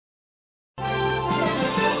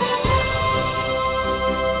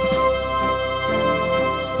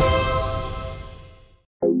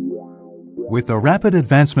With the rapid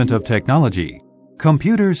advancement of technology,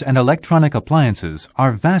 computers and electronic appliances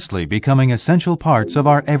are vastly becoming essential parts of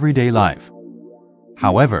our everyday life.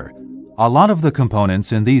 However, a lot of the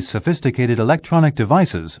components in these sophisticated electronic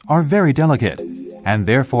devices are very delicate and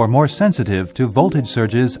therefore more sensitive to voltage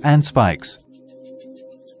surges and spikes.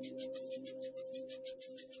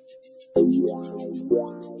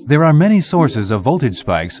 There are many sources of voltage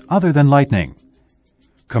spikes other than lightning.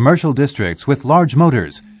 Commercial districts with large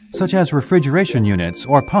motors, such as refrigeration units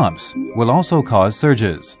or pumps, will also cause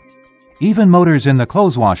surges. Even motors in the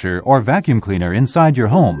clothes washer or vacuum cleaner inside your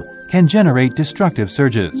home can generate destructive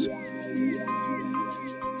surges.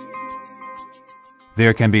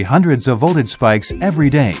 There can be hundreds of voltage spikes every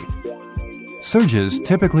day. Surges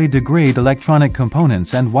typically degrade electronic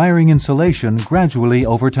components and wiring insulation gradually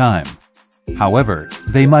over time. However,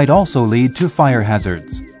 they might also lead to fire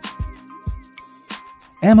hazards.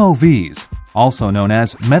 MOVs, also known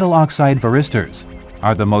as metal oxide varistors,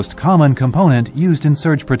 are the most common component used in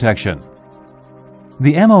surge protection.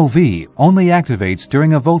 The MOV only activates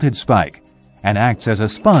during a voltage spike and acts as a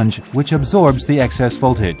sponge which absorbs the excess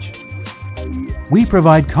voltage. We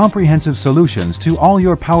provide comprehensive solutions to all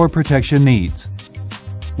your power protection needs.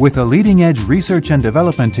 With a leading-edge research and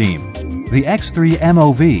development team, the X3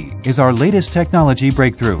 MOV is our latest technology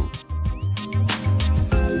breakthrough.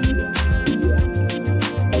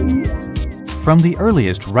 From the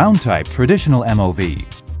earliest round-type traditional MOV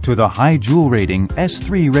to the high joule rating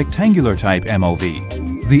S3 rectangular type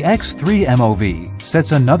MOV, the X3 MOV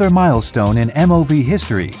sets another milestone in MOV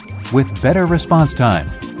history with better response time,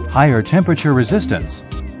 higher temperature resistance,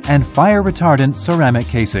 and fire-retardant ceramic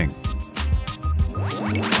casing.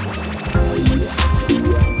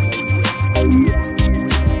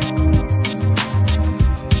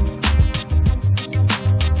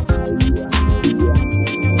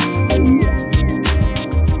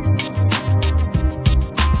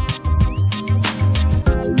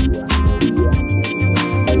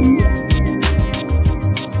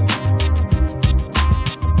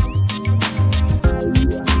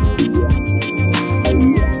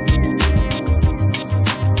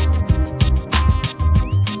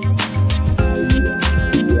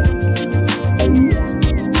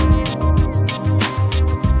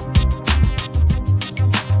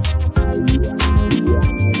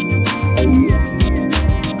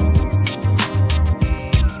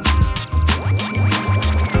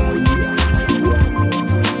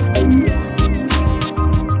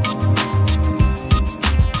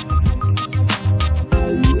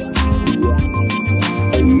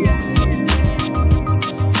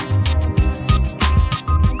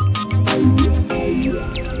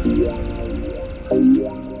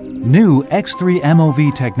 New X3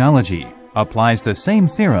 MOV technology applies the same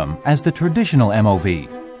theorem as the traditional MOV.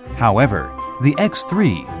 However, the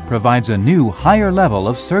X3 provides a new higher level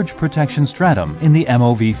of surge protection stratum in the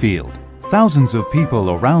MOV field. Thousands of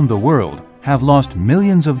people around the world have lost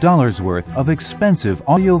millions of dollars worth of expensive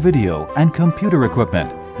audio-video and computer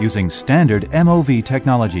equipment using standard MOV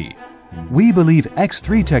technology. We believe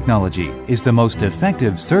X3 technology is the most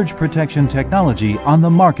effective surge protection technology on the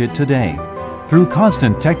market today. Through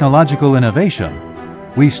constant technological innovation,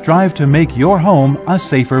 we strive to make your home a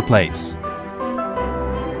safer place.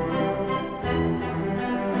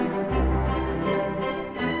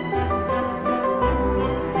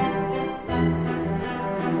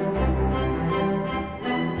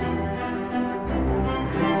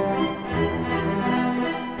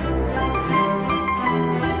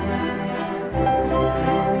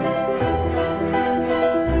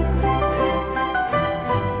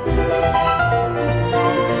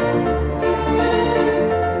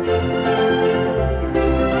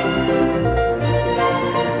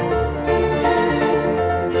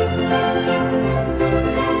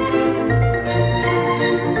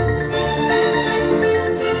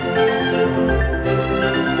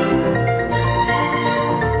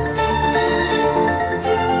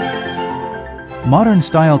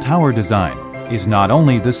 Modern-style tower design is not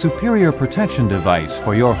only the superior protection device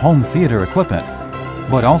for your home theater equipment,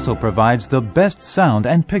 but also provides the best sound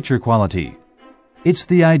and picture quality. It's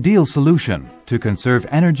the ideal solution to conserve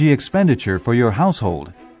energy expenditure for your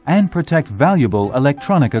household and protect valuable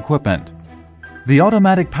electronic equipment. The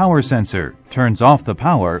automatic power sensor turns off the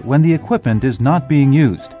power when the equipment is not being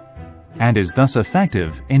used and is thus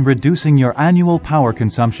effective in reducing your annual power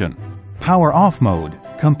consumption. Power off mode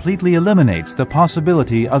completely eliminates the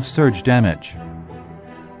possibility of surge damage.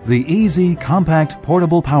 The easy, compact,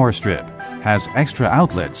 portable power strip has extra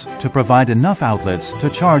outlets to provide enough outlets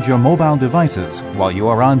to charge your mobile devices while you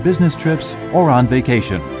are on business trips or on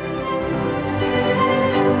vacation.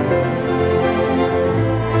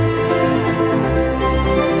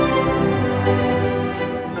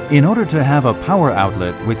 In order to have a power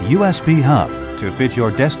outlet with USB hub to fit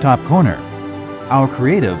your desktop corner, our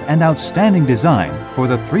creative and outstanding design for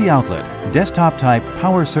the 3-outlet desktop-type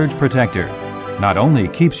power surge protector not only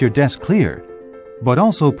keeps your desk clear, but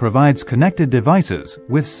also provides connected devices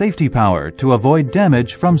with safety power to avoid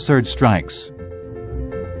damage from surge strikes.